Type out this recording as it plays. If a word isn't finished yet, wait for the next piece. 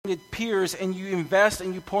with peers and you invest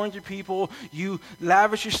and you pour into people, you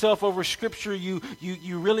lavish yourself over scripture, you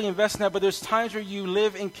really invest in that. But there's times where you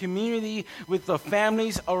live in community with the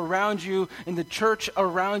families around you and the church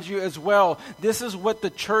around you as well. This is what the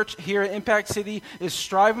church here at Impact City is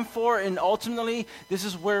striving for, and ultimately this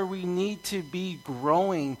is where we need to be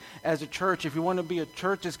growing as a church if we want to be a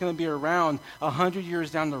church that's going to be around 100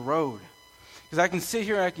 years down the road. Because I can sit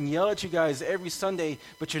here and I can yell at you guys every Sunday,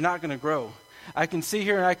 but you're not going to grow. I can sit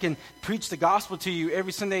here and I can preach the gospel to you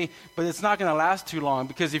every Sunday, but it's not going to last too long.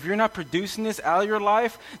 Because if you're not producing this out of your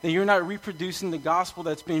life, then you're not reproducing the gospel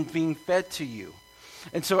that's been being fed to you.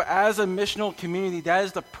 And so as a missional community, that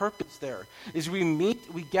is the purpose there, is we meet,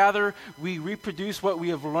 we gather, we reproduce what we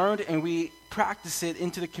have learned, and we practice it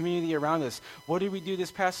into the community around us. What did we do this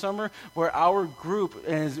past summer? Where our group,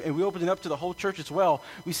 and we opened it up to the whole church as well,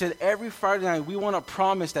 we said every Friday night, we want to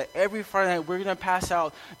promise that every Friday night, we're going to pass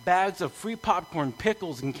out bags of free popcorn,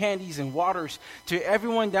 pickles, and candies, and waters to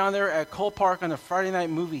everyone down there at Cole Park on the Friday night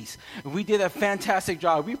movies. And we did a fantastic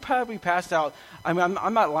job. We probably passed out, I'm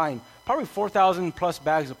not lying, probably 4,000 plus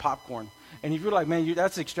bags of popcorn. And if you're like, man,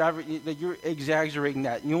 that's extravagant, that you're exaggerating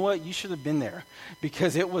that. You know what? You should have been there,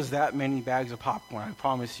 because it was that many bags of popcorn, I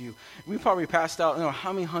promise you. We probably passed out,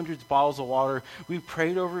 how many hundreds of bottles of water. We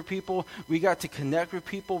prayed over people. We got to connect with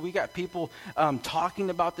people. We got people talking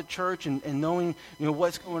about the church and knowing,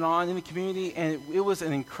 what's going on in the community. And it was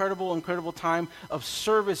an incredible, incredible time of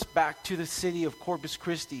service back to the city of Corpus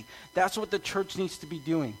Christi. That's what the church needs to be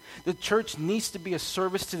doing. The church needs to be a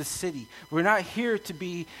service to the city. We're not here to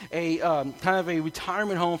be a kind of a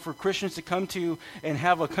retirement home for Christians to come to and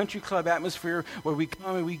have a country club atmosphere where we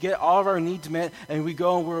come and we get all of our needs met and we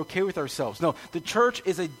go and we're okay with ourselves. No, the church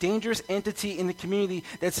is a dangerous entity in the community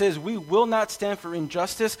that says we will not stand for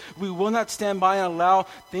injustice. We will not stand by and allow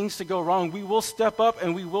things to go wrong. We will step up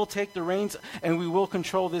and we will take the reins and we will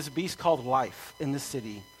control this beast called life in the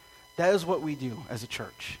city. That is what we do as a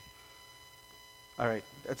church. All right,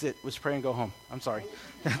 that's it. Let's pray and go home. I'm sorry.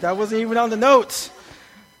 That wasn't even on the notes.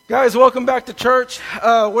 Guys, welcome back to church.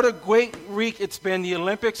 What a great week it's been. The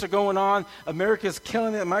Olympics are going on. America's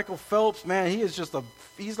killing it. Michael Phelps, man,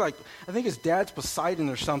 he's like, I think his dad's Poseidon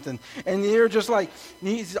or something. And they're just like,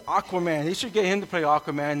 he's Aquaman. They should get him to play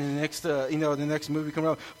Aquaman in the next movie coming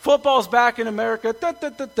up. Football's back in America. Da, da,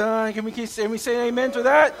 da, da. Can we say amen to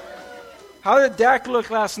that? How did Dak look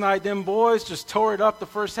last night? Them boys just tore it up the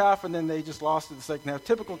first half, and then they just lost it the second half.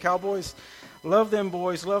 Typical Cowboys. Love them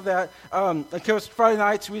boys. Love that. Of course, Friday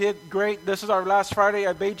nights, we did great. This is our last Friday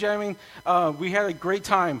at Bay Jamming. We had a great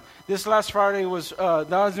time. This last Friday was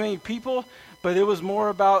not as many people, but it was more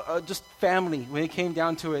about just family when it came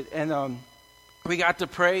down to it. And we got to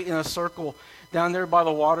pray in a circle down there by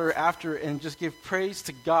the water after and just give praise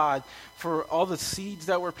to God for all the seeds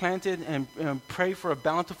that were planted and pray for a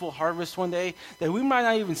bountiful harvest one day that we might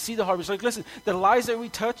not even see the harvest. Like, listen, the lives that we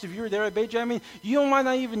touched, if you were there at Bay Jamming, you might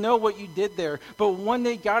not even know what you did there. But one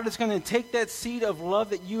day God is going to take that seed of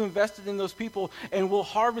love that you invested in those people and will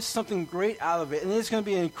harvest something great out of it. And it's going to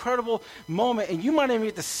be an incredible moment. And you might not even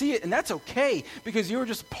get to see it, and that's okay because you were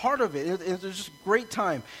just part of it. It was just a great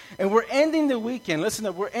time. And we're ending the weekend. Listen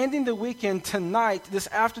up, we're ending the weekend tonight, this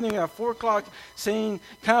afternoon at 4 o'clock, saying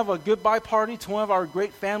kind of a goodbye party to one of our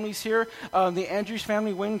great families here. The Andrews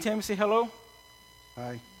family. Wayne and Tammy, say hello.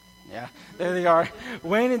 Hi. Yeah, there they are.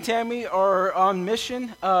 Wayne and Tammy are on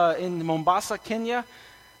mission in Mombasa, Kenya.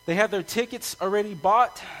 They have their tickets already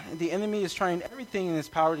bought. The enemy is trying everything in his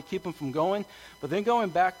power to keep them from going, but they're going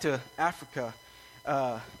back to Africa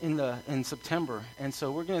in September. And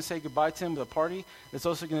so we're going to say goodbye to them with a party. It's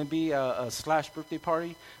also going to be a slash birthday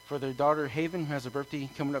party for their daughter Haven, who has a birthday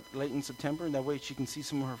coming up late in September. And that way she can see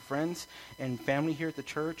some of her friends and family here at the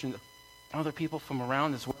church and other people from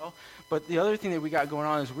around as well. But the other thing that we got going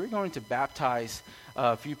on is we're going to baptize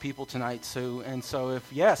a few people tonight. So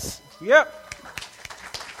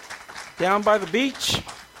down by the beach.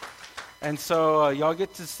 And so y'all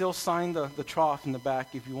get to still sign the trough in the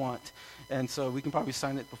back if you want. And so we can probably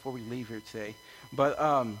sign it before we leave here today. But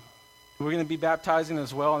we're going to be baptizing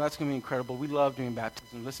as well, and that's going to be incredible. We love doing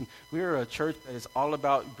baptism. Listen, we are a church that is all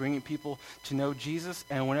about bringing people to know Jesus.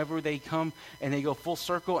 And whenever they come and they go full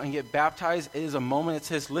circle and get baptized, it is a moment that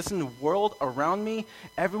says, listen, the world around me,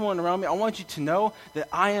 everyone around me, I want you to know that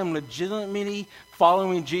I am legitimately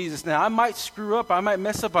following Jesus. Now, I might screw up, I might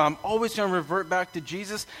mess up, but I'm always going to revert back to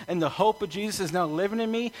Jesus, and the hope of Jesus is now living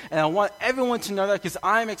in me, and I want everyone to know that because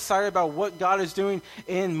I'm excited about what God is doing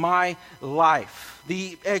in my life.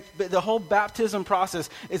 The whole baptism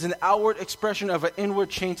process is an outward expression of an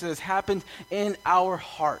inward change that has happened in our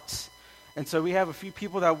hearts. And so we have a few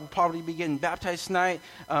people that will probably be getting baptized tonight.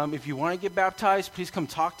 If you want to get baptized, please come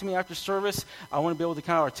talk to me after service. I want to be able to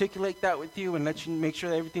kind of articulate that with you and let you make sure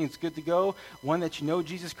that everything's good to go. One, that you know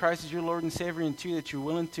Jesus Christ is your Lord and Savior, and two, that you're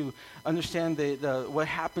willing to understand what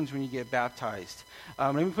happens when you get baptized.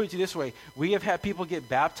 Let me put it to you this way. We have had people get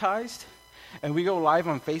baptized, and we go live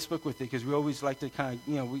on Facebook with it because we always like to kind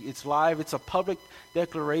of, it's live. It's a public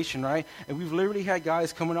declaration, right? And we've literally had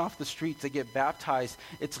guys coming off the streets that get baptized.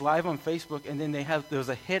 It's live on Facebook, and then there's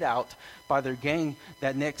a hit out by their gang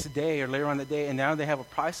that next day or later on the day, and now they have a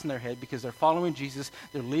price in their head because they're following Jesus.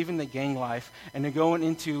 They're leaving the gang life, and they're going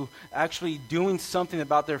into actually doing something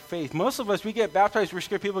about their faith. Most of us, we get baptized, we're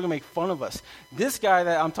scared people are going to make fun of us. This guy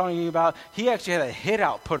that I'm telling you about, he actually had a hit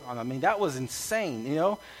out put on him. I mean, that was insane,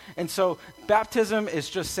 And so baptism is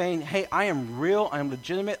just saying, hey, I am real, I am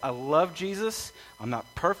legitimate, I love Jesus. I'm not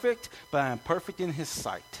perfect, but I am perfect in his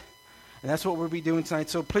sight. And that's what we'll be doing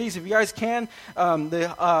tonight. So please, if you guys can, it's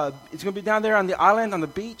going to be down there on the island, on the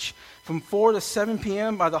beach, from 4 to 7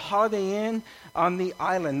 p.m. by the Holiday Inn on the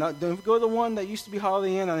island. Now, don't go to the one that used to be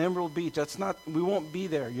Holiday Inn on Emerald Beach. We won't be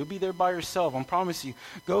there. You'll be there by yourself, I promise you.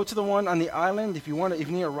 Go to the one on the island. If you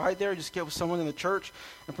need a ride there, just get with someone in the church.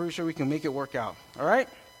 I'm pretty sure we can make it work out. All right?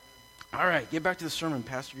 All right, get back to the sermon,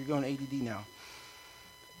 Pastor. You're going ADD now.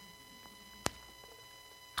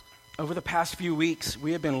 Over the past few weeks,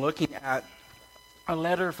 we have been looking at a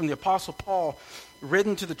letter from the Apostle Paul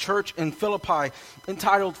written to the church in Philippi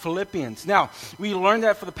entitled Philippians. Now, we learned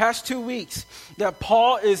that for the past 2 weeks that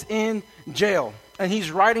Paul is in jail. And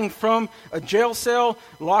he's writing from a jail cell,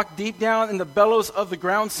 locked deep down in the bellows of the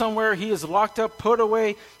ground somewhere. He is locked up, put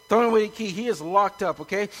away, thrown away the key. He is locked up,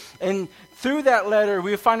 okay? And through that letter,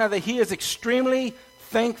 we find out that he is extremely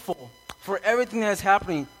thankful for everything that is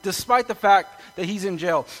happening, despite the fact that he's in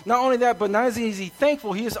jail. Not only that, but not only is he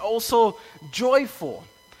thankful, he is also joyful.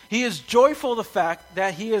 He is joyful the fact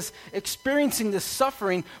that he is experiencing this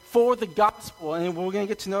suffering for the gospel. And we're going to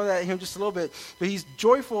get to know that here in just a little bit. But he's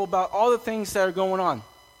joyful about all the things that are going on.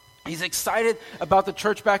 He's excited about the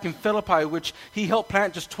church back in Philippi, which he helped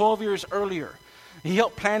plant just 12 years earlier. He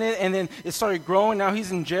helped plant it, and then it started growing. Now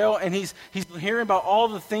he's in jail, and he's hearing about all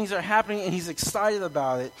the things that are happening, and he's excited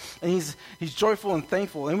about it. And he's joyful and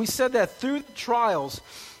thankful. And we said that through the trials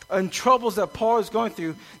and troubles that Paul is going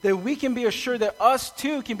through, that we can be assured that us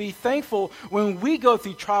too can be thankful when we go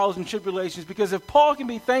through trials and tribulations. Because if Paul can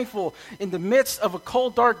be thankful in the midst of a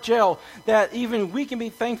cold, dark jail, that even we can be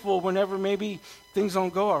thankful whenever maybe things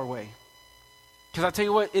don't go our way. Because I tell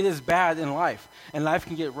you what, it is bad in life, and life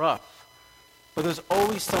can get rough. But there's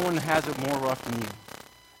always someone that has it more rough than you.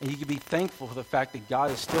 And you can be thankful for the fact that God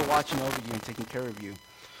is still watching over you and taking care of you.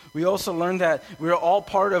 We also learned that we're all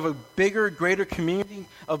part of a bigger, greater community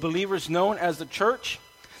of believers known as the church.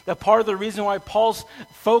 That part of the reason why Paul's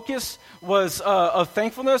focus was of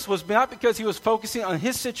thankfulness was not because he was focusing on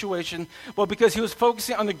his situation, but because he was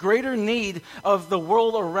focusing on the greater need of the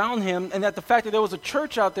world around him, and that the fact that there was a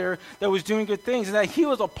church out there that was doing good things, and that he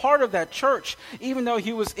was a part of that church, even though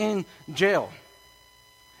he was in jail.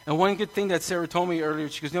 And one good thing that Sarah told me earlier,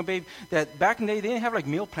 she goes, babe, that back in the day, they didn't have like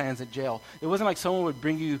meal plans at jail. It wasn't like someone would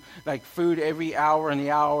bring you like food every hour in the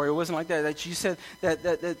hour. It wasn't like that. That she said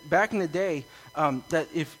that back in the day, that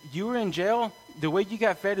if you were in jail, the way you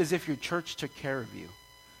got fed is if your church took care of you.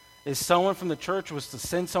 If someone from the church was to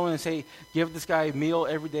send someone and say, give this guy a meal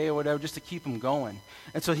every day or whatever, just to keep him going.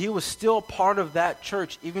 And so he was still part of that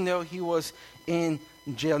church, even though he was in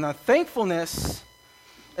jail. Now, thankfulness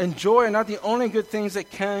and joy are not the only good things that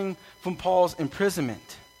came from Paul's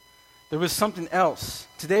imprisonment. There was something else.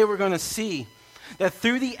 Today we're going to see that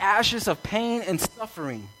through the ashes of pain and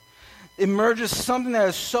suffering emerges something that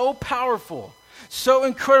is so powerful, so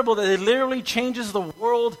incredible that it literally changes the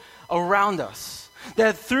world around us.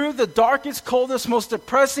 That through the darkest, coldest, most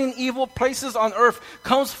depressing, evil places on earth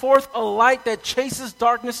comes forth a light that chases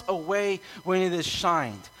darkness away when it is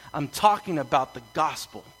shined. I'm talking about the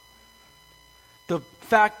gospel. The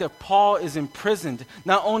fact that Paul is imprisoned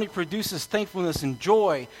not only produces thankfulness and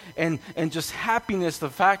joy and just happiness. The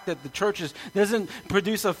fact that the church doesn't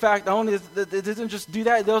produce a fact, not only it doesn't just do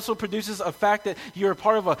that, it also produces a fact that you're a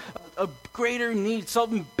part of a greater need,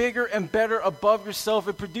 something bigger and better above yourself.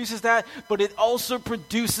 It produces that, but it also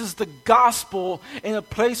produces the gospel in a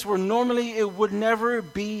place where normally it would never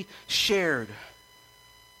be shared.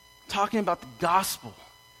 Talking about the gospel.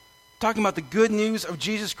 Talking about the good news of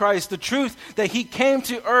Jesus Christ, the truth that he came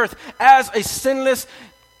to earth as a sinless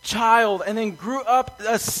child and then grew up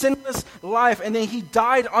a sinless life, and then he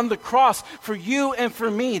died on the cross for you and for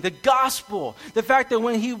me. The gospel, the fact that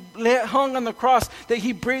when he hung on the cross, that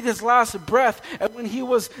he breathed his last breath, and when he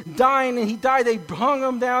was dying and he died, they hung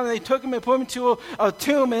him down and they took him and put him into a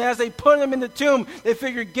tomb, and as they put him in the tomb, they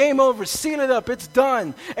figured, game over, seal it up, it's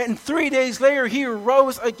done. And 3 days later, he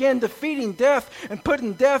rose again, defeating death and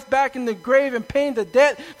putting death back in the grave and paying the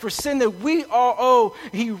debt for sin that we all owe.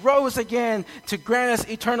 He rose again to grant us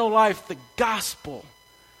eternal life. The gospel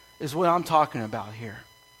is what I'm talking about here.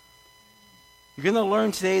 You're going to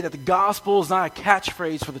learn today that the gospel is not a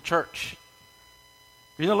catchphrase for the church.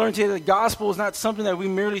 You're going to learn today that the gospel is not something that we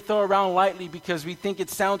merely throw around lightly because we think it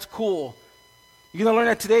sounds cool. You're going to learn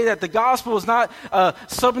that today that the gospel is not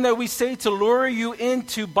something that we say to lure you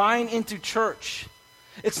into buying into church.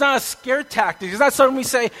 It's not a scare tactic. It's not something we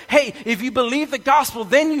say, hey, if you believe the gospel,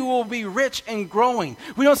 then you will be rich and growing.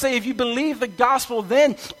 We don't say, if you believe the gospel,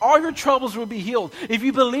 then all your troubles will be healed. If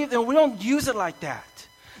you believe, then we don't use it like that.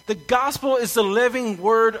 The gospel is the living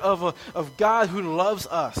word of God who loves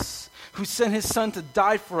us, who sent his son to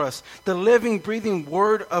die for us. The living, breathing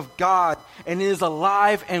word of God. And it is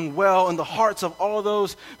alive and well in the hearts of all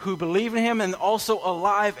those who believe in him, and also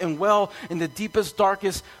alive and well in the deepest,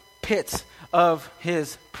 darkest pits of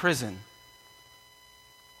his prison.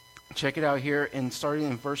 Check it out here, and starting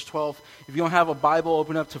in verse 12. If you don't have a Bible,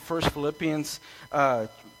 open up to 1 Philippians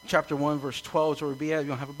chapter 1, verse 12 is where we'll be at. If you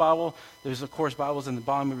don't have a Bible, there's, of course, Bibles in the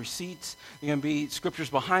bottom of your seats. There's going to be scriptures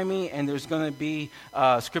behind me, and there's going to be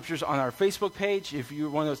scriptures on our Facebook page. If you're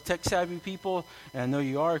one of those tech-savvy people, and I know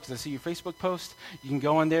you are because I see your Facebook post, you can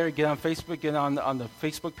go on there, get on Facebook, get on the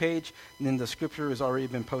Facebook page, and then the scripture has already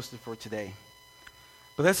been posted for today.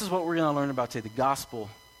 But this is what we're going to learn about today, the gospel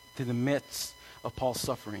through the midst of Paul's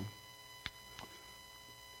suffering.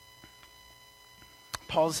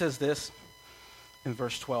 Paul says this in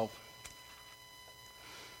verse 12.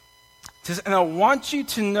 It says, and I want you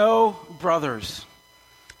to know, brothers,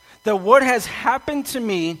 that what has happened to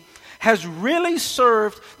me has really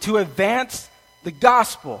served to advance the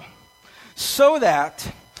gospel, so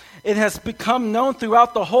that it has become known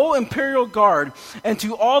throughout the whole imperial guard and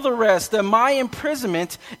to all the rest that my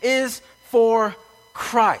imprisonment is for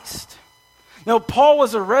Christ. Now, Paul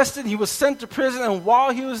was arrested, he was sent to prison, and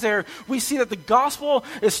while he was there, we see that the gospel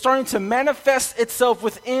is starting to manifest itself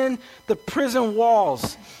within the prison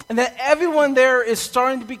walls, and that everyone there is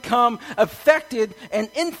starting to become affected and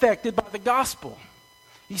infected by the gospel.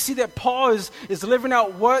 You see that Paul is living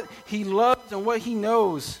out what he loves and what he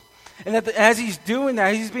knows. And that as he's doing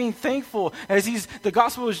that, he's being thankful. As the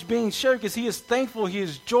gospel is being shared because he is thankful, he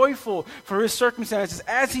is joyful for his circumstances.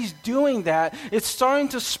 As he's doing that, it's starting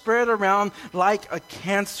to spread around like a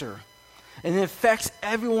cancer. And it affects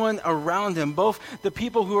everyone around him, both the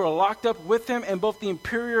people who are locked up with him and both the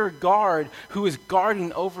imperial guard who is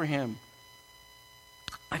guarding over him.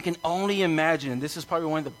 I can only imagine, and this is probably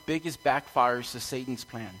one of the biggest backfires to Satan's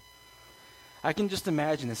plan. I can just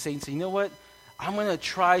imagine that Satan said, you know what? I'm going to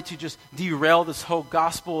try to just derail this whole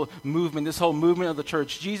gospel movement, this whole movement of the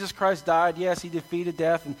church. Jesus Christ died. Yes, he defeated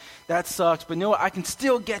death, and that sucks. But you know what? I can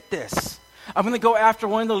still get this. I'm going to go after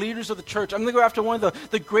one of the leaders of the church. I'm going to go after one of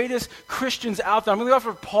the greatest Christians out there. I'm going to go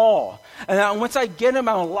after Paul. And once I get him,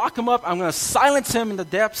 I'm going to lock him up. I'm going to silence him in the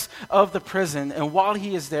depths of the prison. And while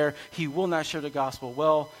he is there, he will not share the gospel.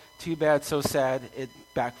 Well, too bad, so sad, it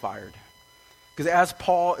backfired. Because as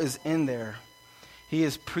Paul is in there, he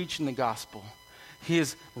is preaching the gospel. He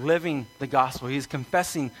is living the gospel. He is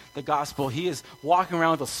confessing the gospel. He is walking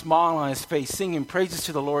around with a smile on his face, singing praises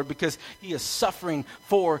to the Lord because he is suffering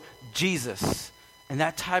for Jesus. And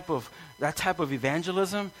that type of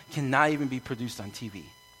evangelism cannot even be produced on TV.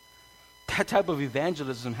 That type of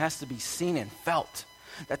evangelism has to be seen and felt.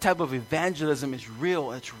 That type of evangelism is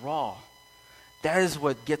real. It's raw. That is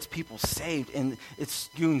what gets people saved. And it's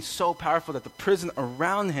doing so powerful that the prison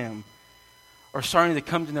around him are starting to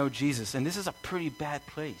come to know Jesus. And this is a pretty bad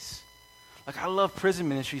place. Like, I love prison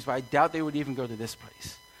ministries, but I doubt they would even go to this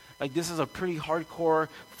place. Like, this is a pretty hardcore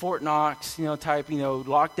Fort Knox, type,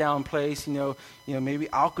 lockdown place, maybe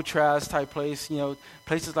Alcatraz type place,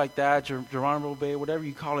 places like that, Geronimo Bay, whatever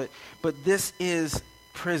you call it. But this is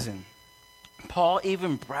prison. Paul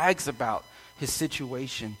even brags about his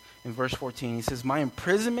situation in verse 14. He says, my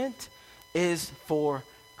imprisonment is for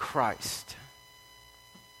Christ.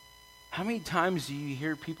 How many times do you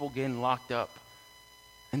hear people getting locked up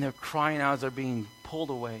and they're crying out as they're being pulled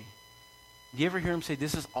away? Do you ever hear them say,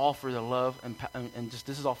 this is all for the love and just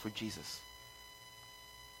this is all for Jesus?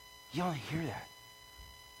 You don't hear that.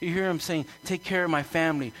 You hear him saying, take care of my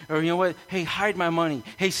family. Or you know what? Hey, hide my money.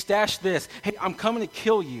 Hey, stash this. Hey, I'm coming to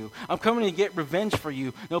kill you. I'm coming to get revenge for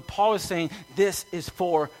you. No, Paul is saying, this is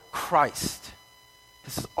for Christ.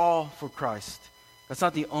 This is all for Christ. That's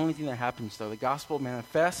not the only thing that happens, though. The gospel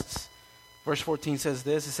manifests. Verse 14 says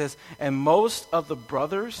this. It says, and most of the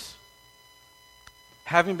brothers,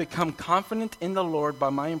 having become confident in the Lord by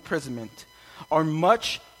my imprisonment, are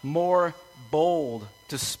much more bold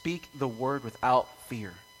to speak the word without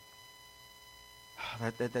fear.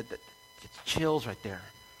 That gets chills right there.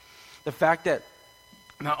 The fact that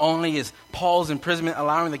not only is Paul's imprisonment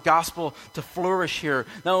allowing the gospel to flourish here,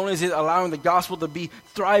 not only is it allowing the gospel to be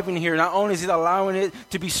thriving here, not only is it allowing it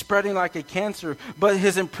to be spreading like a cancer, but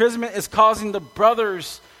his imprisonment is causing the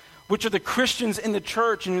brothers, which are the Christians in the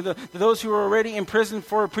church and those who are already in prison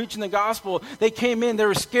for preaching the gospel. They came in, they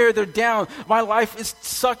were scared, they're down. My life is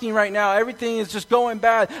sucking right now. Everything is just going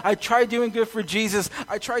bad. I tried doing good for Jesus.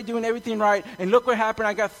 I tried doing everything right. And look what happened.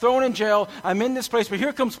 I got thrown in jail. I'm in this place. But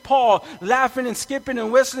here comes Paul laughing and skipping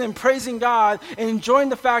and whistling and praising God and enjoying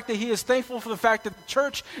the fact that he is thankful for the fact that the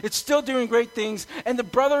church is still doing great things. And the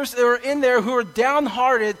brothers that are in there who are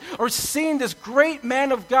downhearted are seeing this great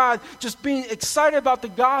man of God just being excited about the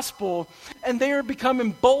gospel. And they are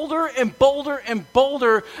becoming bolder and bolder and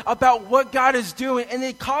bolder about what God is doing. And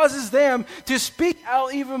it causes them to speak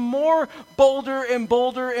out even more bolder and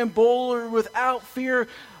bolder and bolder without fear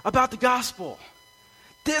about the gospel.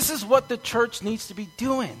 This is what the church needs to be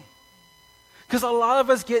doing. Because a lot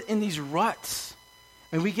of us get in these ruts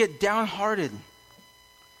and we get downhearted.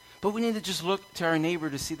 But we need to just look to our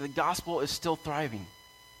neighbor to see that the gospel is still thriving.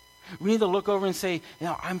 We need to look over and say,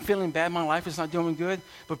 I'm feeling bad, my life is not doing good,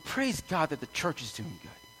 but praise God that the church is doing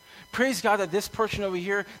good. Praise God that this person over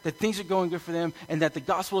here, that things are going good for them, and that the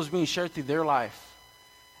gospel is being shared through their life.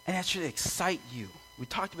 And that should excite you. We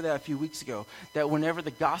talked about that a few weeks ago, that whenever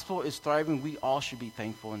the gospel is thriving, we all should be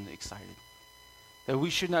thankful and excited. That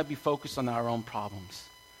we should not be focused on our own problems,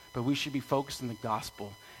 but we should be focused on the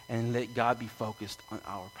gospel and let God be focused on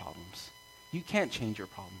our problems. You can't change your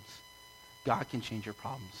problems. God can change your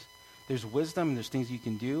problems. There's wisdom and there's things you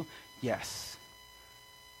can do, yes.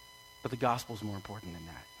 But the gospel is more important than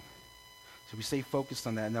that. So we stay focused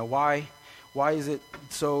on that. Now, why is it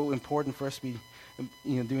so important for us to be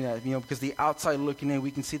doing that? Because the outside looking in,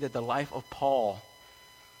 we can see that the life of Paul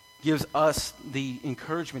gives us the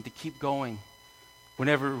encouragement to keep going.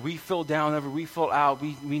 Whenever we feel down, whenever we feel out,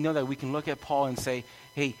 we know that we can look at Paul and say,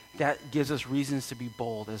 hey, that gives us reasons to be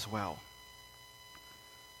bold as well.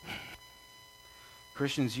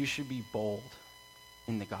 Christians, you should be bold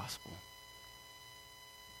in the gospel.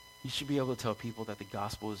 You should be able to tell people that the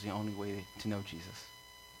gospel is the only way to know Jesus.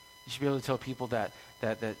 You should be able to tell people that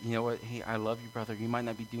you know what, hey, I love you, brother. You might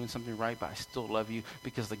not be doing something right, but I still love you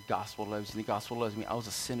because the gospel loves you. The gospel loves me. I was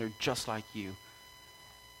a sinner just like you.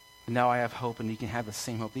 And now I have hope, and you can have the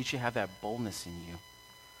same hope. You should have that boldness in you.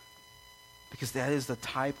 Because that is the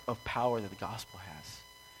type of power that the gospel has.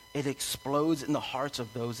 It explodes in the hearts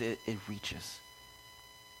of those it reaches.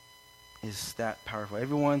 Is that powerful.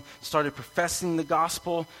 Everyone started professing the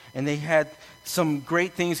gospel, and they had some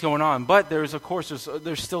great things going on. But there's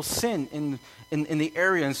still sin in the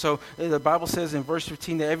area. And so the Bible says in verse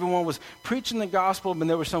 15 that everyone was preaching the gospel, but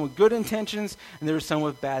there were some with good intentions, and there were some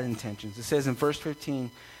with bad intentions. It says in verse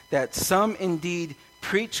 15 that some indeed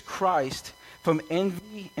preach Christ from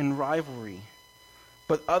envy and rivalry,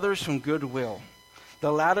 but others from goodwill.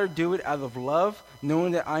 The latter do it out of love,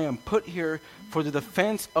 knowing that I am put here for the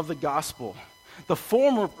defense of the gospel. The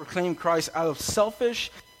former proclaim Christ out of selfish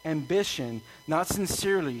ambition, not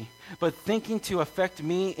sincerely, but thinking to affect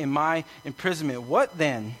me in my imprisonment. What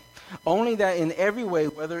then? Only that in every way,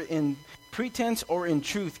 whether in pretense or in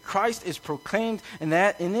truth, Christ is proclaimed, and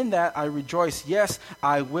in that I rejoice. Yes,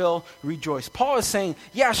 I will rejoice. Paul is saying,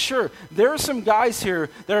 yeah, sure, there are some guys here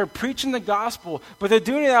that are preaching the gospel, but they're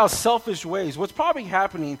doing it out of selfish ways. What's probably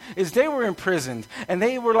happening is they were imprisoned, and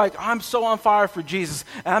they were like, I'm so on fire for Jesus,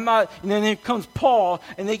 and I'm not, and then here comes Paul,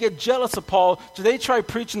 and they get jealous of Paul, so they try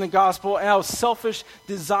preaching the gospel out of selfish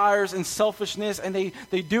desires and selfishness, and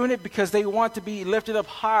they're doing it because they want to be lifted up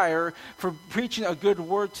higher for preaching a good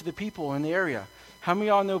word to the people in the area. How many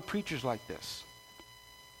of y'all know preachers like this?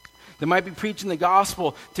 They might be preaching the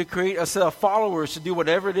gospel to create a set of followers to do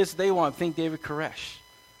whatever it is they want. Think David Koresh,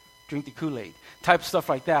 drink the Kool-Aid, type stuff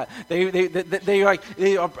like that. They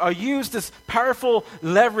use this powerful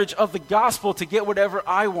leverage of the gospel to get whatever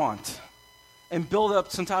I want and build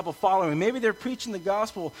up some type of following. Maybe they're preaching the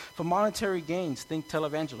gospel for monetary gains. Think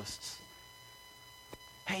televangelists.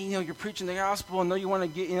 Hey, you're preaching the gospel, and you want to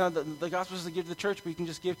get, the gospel is to give to the church, but you can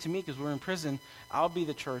just give to me because we're in prison. I'll be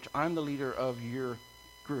the church. I'm the leader of your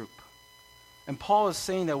group. And Paul is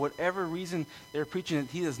saying that whatever reason they're preaching it,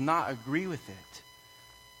 he does not agree with it.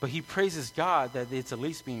 But he praises God that it's at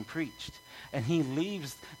least being preached. And he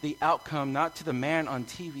leaves the outcome not to the man on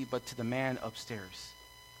TV, but to the man upstairs.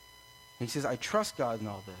 And he says, I trust God in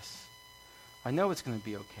all this. I know it's going to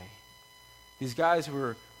be okay. These guys who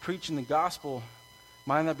were preaching the gospel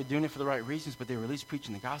might not be doing it for the right reasons, but they were at least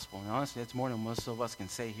preaching the gospel. And honestly, that's more than most of us can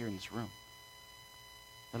say here in this room.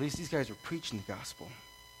 At least these guys are preaching the gospel.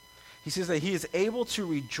 He says that he is able to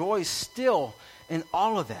rejoice still in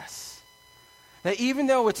all of this. That even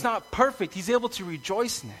though it's not perfect, he's able to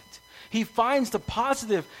rejoice in it. He finds the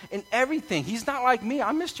positive in everything. He's not like me.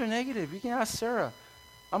 I'm Mr. Negative. You can ask Sarah.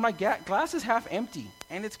 I'm like, glass is half empty,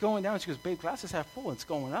 and it's going down. She goes, babe, glass is half full, and it's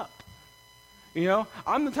going up. You know,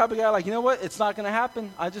 I'm the type of guy like, you know what? It's not going to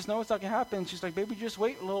happen. I just know it's not going to happen. She's like, baby, just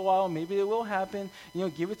wait a little while. Maybe it will happen. You know,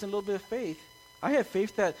 give it a little bit of faith. I had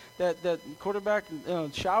faith that quarterback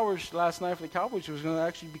showers last night for the Cowboys was going to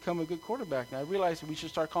actually become a good quarterback. And I realized that we should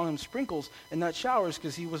start calling him sprinkles and not showers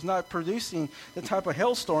because he was not producing the type of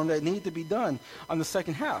hailstorm that needed to be done on the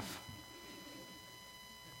second half.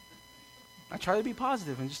 I try to be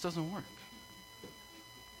positive and it just doesn't work.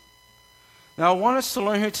 Now I want us to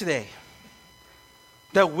learn here today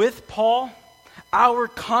that with Paul, our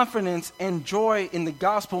confidence and joy in the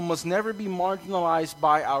gospel must never be marginalized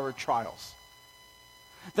by our trials.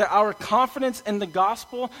 That our confidence in the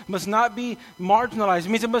gospel must not be marginalized. It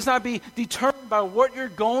means it must not be determined by what you're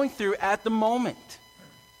going through at the moment.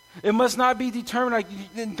 It must not be determined,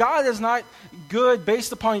 like God is not good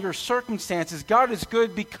based upon your circumstances. God is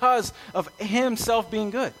good because of himself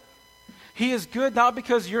being good. He is good not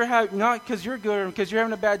because you're good or because you're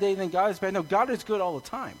having a bad day, then God is bad. No, God is good all the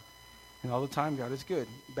time. And all the time, God is good.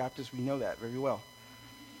 Baptists, we know that very well.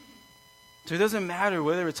 So it doesn't matter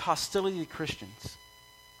whether it's hostility to Christians,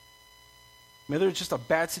 whether it's just a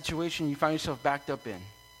bad situation you find yourself backed up in,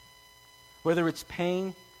 whether it's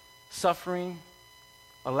pain, suffering,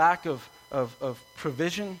 a lack of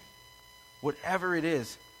provision, whatever it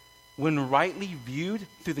is, when rightly viewed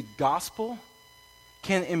through the gospel,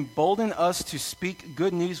 can embolden us to speak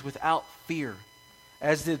good news without fear,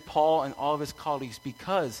 as did Paul and all of his colleagues,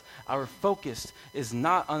 because our focus is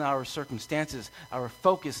not on our circumstances. Our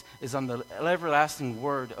focus is on the everlasting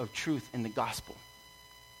word of truth in the gospel.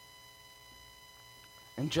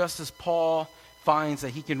 And just as Paul finds that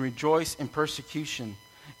he can rejoice in persecution,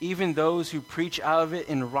 even those who preach out of it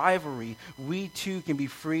in rivalry, we too can be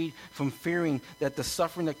freed from fearing that the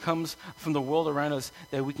suffering that comes from the world around us,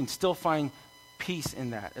 that we can still find peace in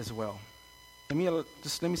that as well. Let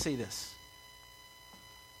me say this.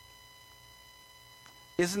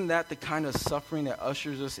 Isn't that the kind of suffering that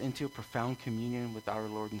ushers us into a profound communion with our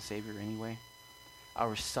Lord and Savior anyway?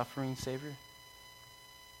 Our suffering Savior?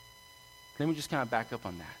 Let me just kind of back up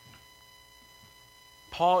on that.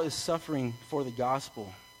 Paul is suffering for the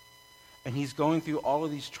gospel, and he's going through all of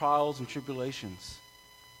these trials and tribulations.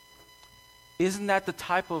 Isn't that the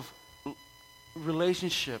type of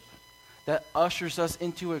relationship that ushers us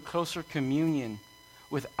into a closer communion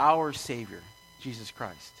with our Savior, Jesus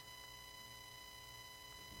Christ?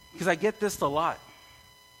 Because I get this a lot.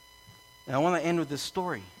 And I want to end with this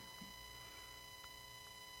story.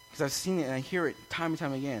 Because I've seen it and I hear it time and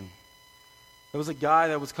time again. There was a guy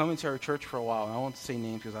that was coming to our church for a while. And I won't say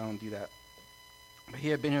names because I don't do that. But he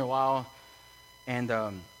had been here a while. And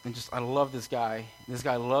I love this guy. This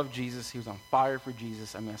guy loved Jesus. He was on fire for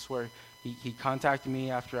Jesus. I mean, I swear, he contacted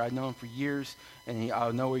me after I'd known him for years. And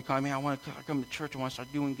I know where he called me. I want to come to church. I want to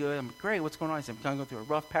start doing good. I'm like, great, what's going on? He said, I'm kind of going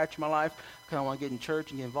through a rough patch in my life. I kind of want to get in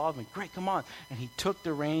church and get involved. I'm like, great, come on. And he took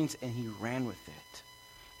the reins and he ran with it.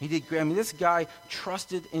 He did great. I mean, this guy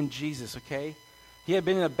trusted in Jesus, okay? He had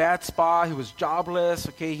been in a bad spot. He was jobless,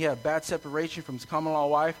 okay? He had a bad separation from his common-law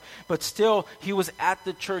wife. But still, he was at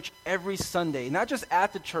the church every Sunday. Not just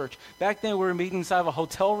at the church. Back then, we were meeting inside of a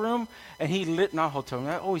hotel room, and he not hotel room.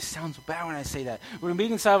 That always sounds bad when I say that. We were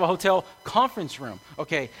meeting inside of a hotel conference room,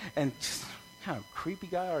 okay? And just kind of creepy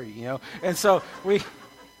guy are you, you know? And so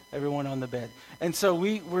everyone on the bed. And so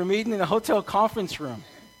we were meeting in a hotel conference room.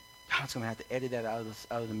 God's going to have to edit that out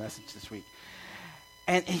of the message this week.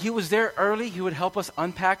 And he was there early. He would help us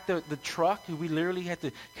unpack the truck. We literally had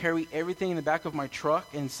to carry everything in the back of my truck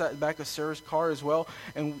and the back of Sarah's car as well.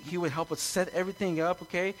 And he would help us set everything up,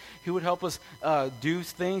 okay? He would help us do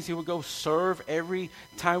things. He would go serve every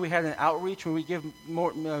time we had an outreach. When we did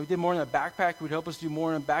more in a backpack, he would help us do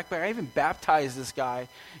more in a backpack. I even baptized this guy,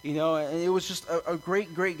 you know, and it was just a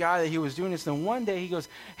great, great guy that he was doing this. And one day he goes,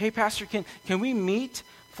 hey, Pastor, can we meet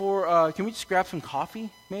can we just grab some coffee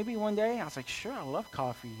maybe one day? I was like, sure, I love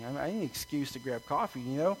coffee. I need an excuse to grab coffee,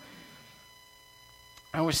 you know.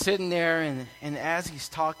 And we're sitting there, and as he's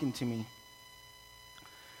talking to me,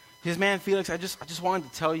 he says, man, Felix, I just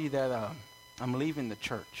wanted to tell you that I'm leaving the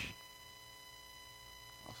church.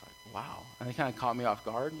 I was like, wow. And it kind of caught me off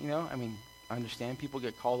guard, you know. I mean, I understand people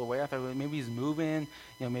get called away. I thought, well, maybe he's moving.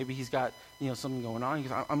 You know, maybe he's got, something going on. He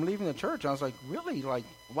goes, I'm leaving the church. And I was like, really? Like,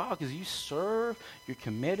 wow, because you serve, you're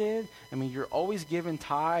committed. I mean, you're always giving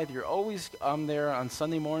tithe. You're always there on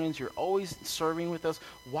Sunday mornings. You're always serving with us.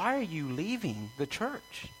 Why are you leaving the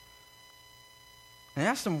church? And I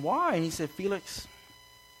asked him why. And he said, Felix,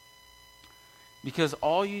 because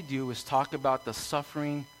all you do is talk about the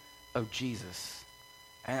suffering of Jesus.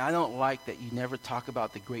 And I don't like that you never talk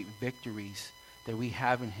about the great victories that we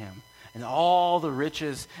have in him and all the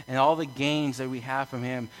riches and all the gains that we have from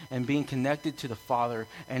him and being connected to the Father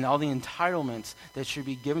and all the entitlements that should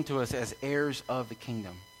be given to us as heirs of the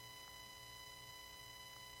kingdom.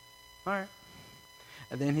 All right.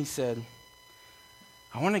 And then he said,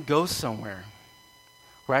 I want to go somewhere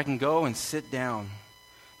where I can go and sit down,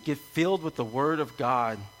 get filled with the Word of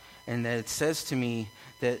God, and that it says to me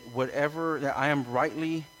that whatever I'm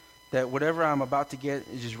about to get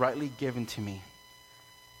is just rightly given to me,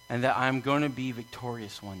 and that I'm going to be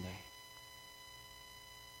victorious one day.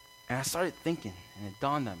 And I started thinking, and it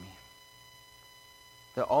dawned on me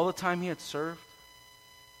that all the time he had served,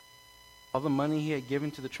 all the money he had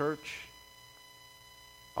given to the church,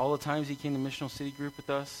 all the times he came to Missional City Group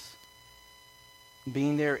with us,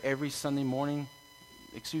 being there every Sunday morning,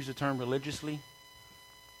 excuse the term, religiously,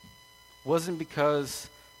 wasn't because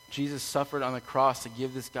Jesus suffered on the cross to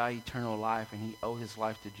give this guy eternal life and he owed his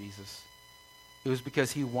life to Jesus. It was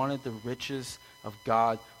because he wanted the riches of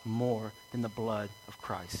God more than the blood of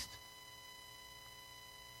Christ.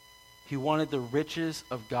 He wanted the riches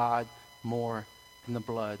of God more than the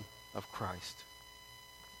blood of Christ.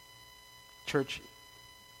 Church,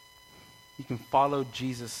 you can follow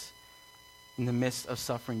Jesus in the midst of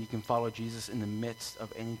suffering. You can follow Jesus in the midst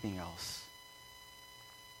of anything else.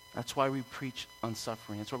 That's why we preach on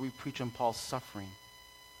suffering. That's why we preach on Paul's suffering.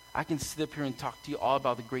 I can sit up here and talk to you all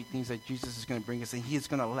about the great things that Jesus is going to bring us, and he is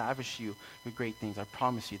going to lavish you with great things. I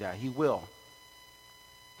promise you that. He will.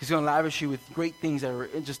 He's going to lavish you with great things that are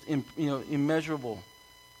just immeasurable,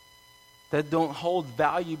 that don't hold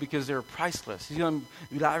value because they're priceless. He's going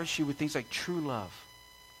to lavish you with things like true love,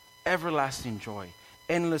 everlasting joy,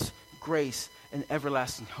 endless grace, and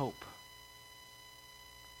everlasting hope.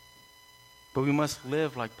 But we must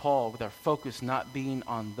live like Paul, with our focus not being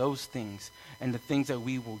on those things and the things that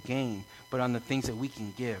we will gain, but on the things that we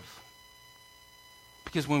can give.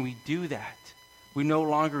 Because when we do that, we no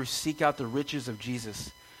longer seek out the riches of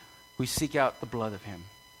Jesus. We seek out the blood of him,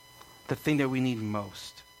 the thing that we need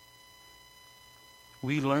most.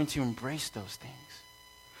 We learn to embrace those things.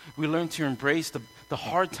 We learn to embrace the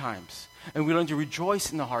hard times. And we learn to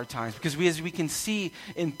rejoice in the hard times, because as we can see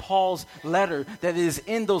in Paul's letter, that it is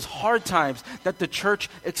in those hard times that the church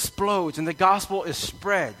explodes and the gospel is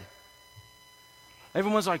spread.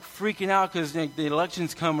 Everyone's like freaking out because the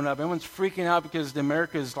election's coming up. Everyone's freaking out because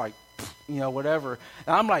America is like, whatever.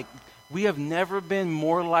 And I'm like, we have never been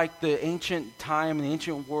more like the ancient time and the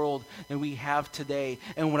ancient world than we have today.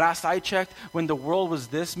 And when last I checked, when the world was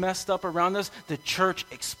this messed up around us, the church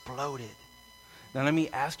exploded. Now let me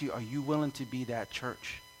ask you, are you willing to be that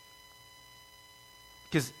church?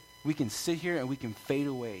 Because we can sit here and we can fade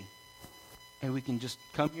away. And we can just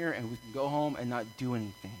come here and we can go home and not do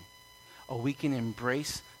anything. Or we can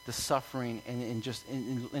embrace the suffering and just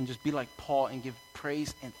be like Paul and give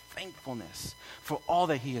praise and thankfulness for all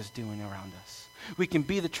that he is doing around us. We can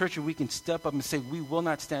be the church and we can step up and say, we will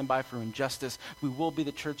not stand by for injustice. We will be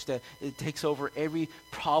the church that it takes over every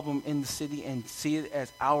problem in the city and see it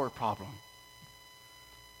as our problem.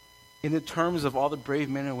 In the terms of all the brave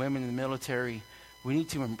men and women in the military, we need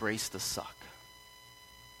to embrace the suck.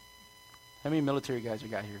 How many military guys we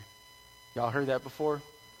got here? Y'all heard that before?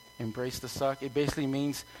 Embrace the suck. It basically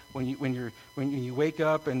means when you wake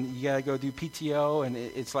up and you gotta go do PTO and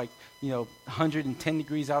it's like 110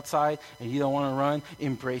 degrees outside and you don't want to run,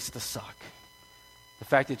 embrace the suck. The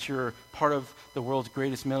fact that you're part of the world's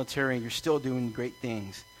greatest military and you're still doing great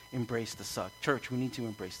things, embrace the suck. Church, we need to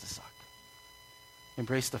embrace the suck.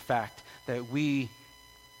 Embrace the fact that we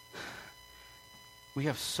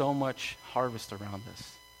have so much harvest around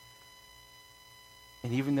us.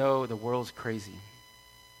 And even though the world's crazy,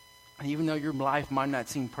 and even though your life might not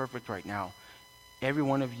seem perfect right now, every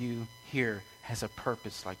one of you here has a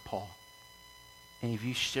purpose like Paul. And if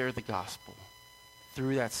you share the gospel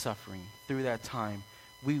through that suffering, through that time,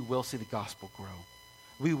 we will see the gospel grow.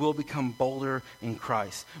 We will become bolder in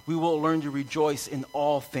Christ. We will learn to rejoice in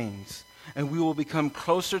all things. And we will become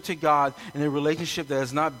closer to God in a relationship that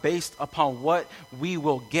is not based upon what we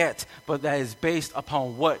will get, but that is based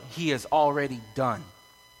upon what he has already done.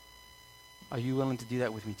 Are you willing to do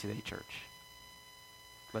that with me today, church?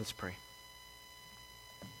 Let's pray.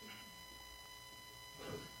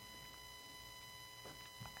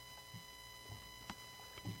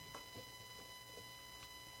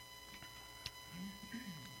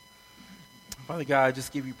 Father God, I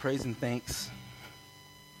just give you praise and thanks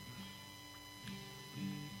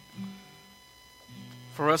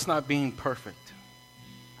for us not being perfect.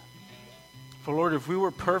 For Lord, if we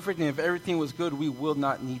were perfect and if everything was good, we will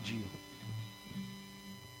not need you.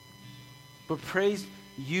 But praise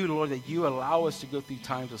you, Lord, that you allow us to go through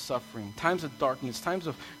times of suffering, times of darkness, times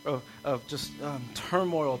of just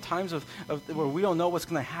turmoil, times of where we don't know what's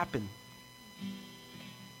going to happen.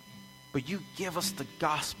 But you give us the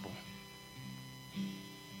gospel.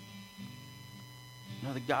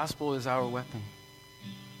 The gospel is our weapon.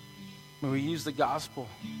 When we use the gospel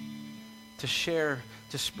to share,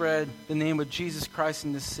 to spread the name of Jesus Christ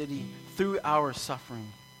in this city through our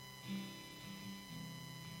suffering.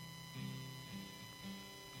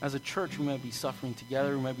 As a church, we might be suffering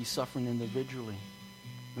together, we might be suffering individually.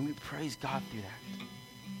 And we praise God through that.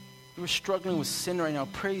 If we're struggling with sin right now,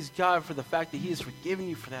 praise God for the fact that he has forgiven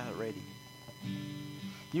you for that already.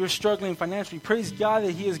 You're struggling financially. Praise God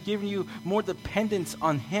that he has given you more dependence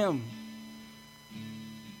on him.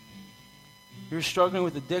 You're struggling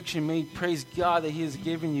with addiction. May praise God that he has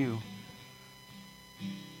given you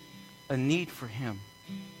a need for him.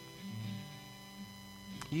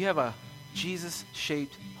 You have a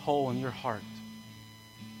Jesus-shaped hole in your heart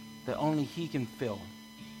that only he can fill.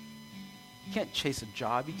 You can't chase a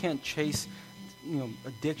job. You can't chase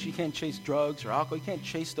addiction. You can't chase drugs or alcohol. You can't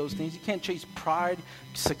chase those things. You can't chase pride,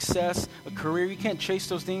 success, a career. You can't chase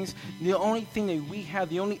those things. The only thing that we have,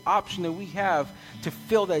 the only option that we have to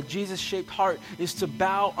fill that Jesus-shaped heart is to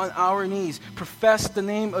bow on our knees, profess the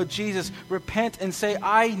name of Jesus, repent and say,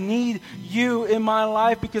 I need you in my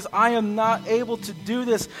life because I am not able to do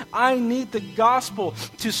this. I need the gospel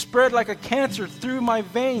to spread like a cancer through my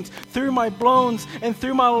veins, through my bones, and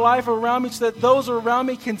through my life around me so that those around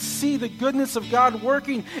me can see the goodness of God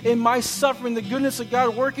working in my suffering, the goodness of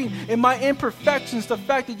God working in my imperfections, the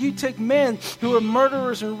fact that you take men who are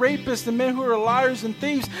murderers and rapists and men who are liars and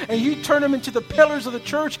thieves and you turn them into the pillars of the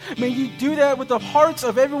church. May you do that with the hearts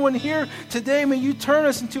of everyone here today. May you turn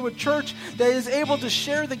us into a church that is able to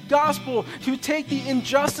share the gospel, to take the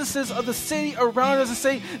injustices of the city around us and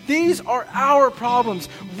say, these are our problems.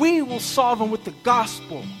 We will solve them with the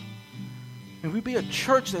gospel. May we be a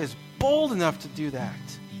church that is bold enough to do that.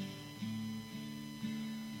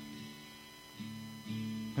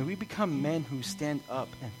 May we become men who stand up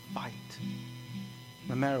and fight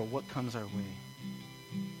no matter what comes our way.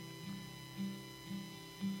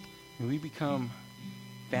 May we become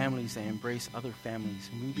families that embrace other families.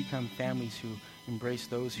 May we become families who embrace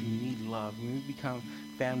those who need love. May we become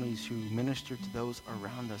families who minister to those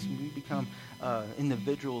around us. May we become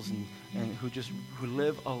individuals and who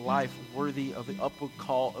live a life worthy of the upward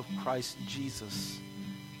call of Christ Jesus.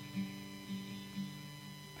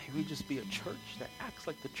 We just be a church that acts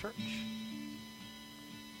like the church.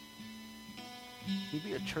 We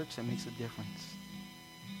be a church that makes a difference.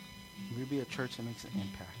 We be a church that makes an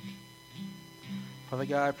impact. Father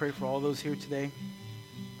God, I pray for all those here today.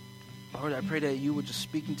 Lord, I pray that you would just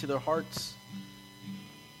speak into their hearts.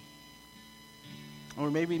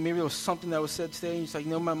 Or maybe it was something that was said today, and it's like,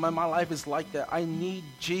 my life is like that. I need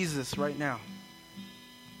Jesus right now.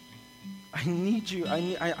 I need you.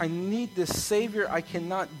 I need this Savior. I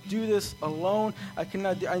cannot do this alone. I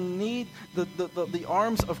need the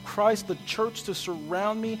arms of Christ, the church to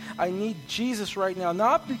surround me. I need Jesus right now.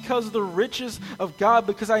 Not because of the riches of God,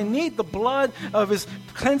 because I need the blood of his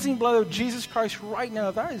cleansing blood of Jesus Christ right now.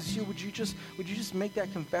 If that is you, would you just make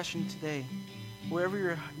that confession today?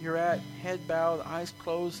 Wherever you're at, head bowed, eyes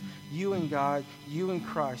closed, you and God, you and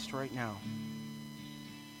Christ right now.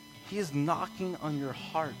 He is knocking on your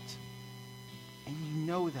heart. And you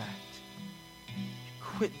know that.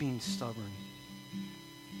 Quit being stubborn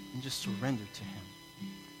and just surrender to him.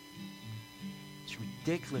 It's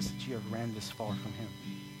ridiculous that you have ran this far from him.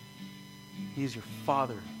 He is your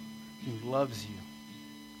Father. He loves you.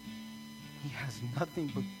 He has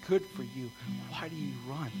nothing but good for you. Why do you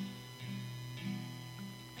run?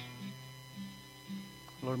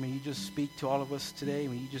 Lord, may you just speak to all of us today.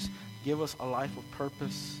 May you just give us a life of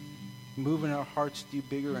purpose. Move in our hearts to do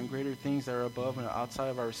bigger and greater things that are above and outside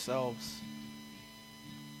of ourselves.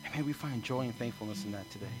 And may we find joy and thankfulness in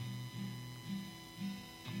that today.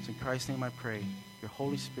 It's in Christ's name I pray. Your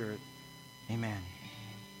Holy Spirit. Amen.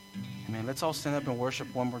 Amen. Let's all stand up and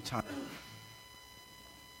worship one more time.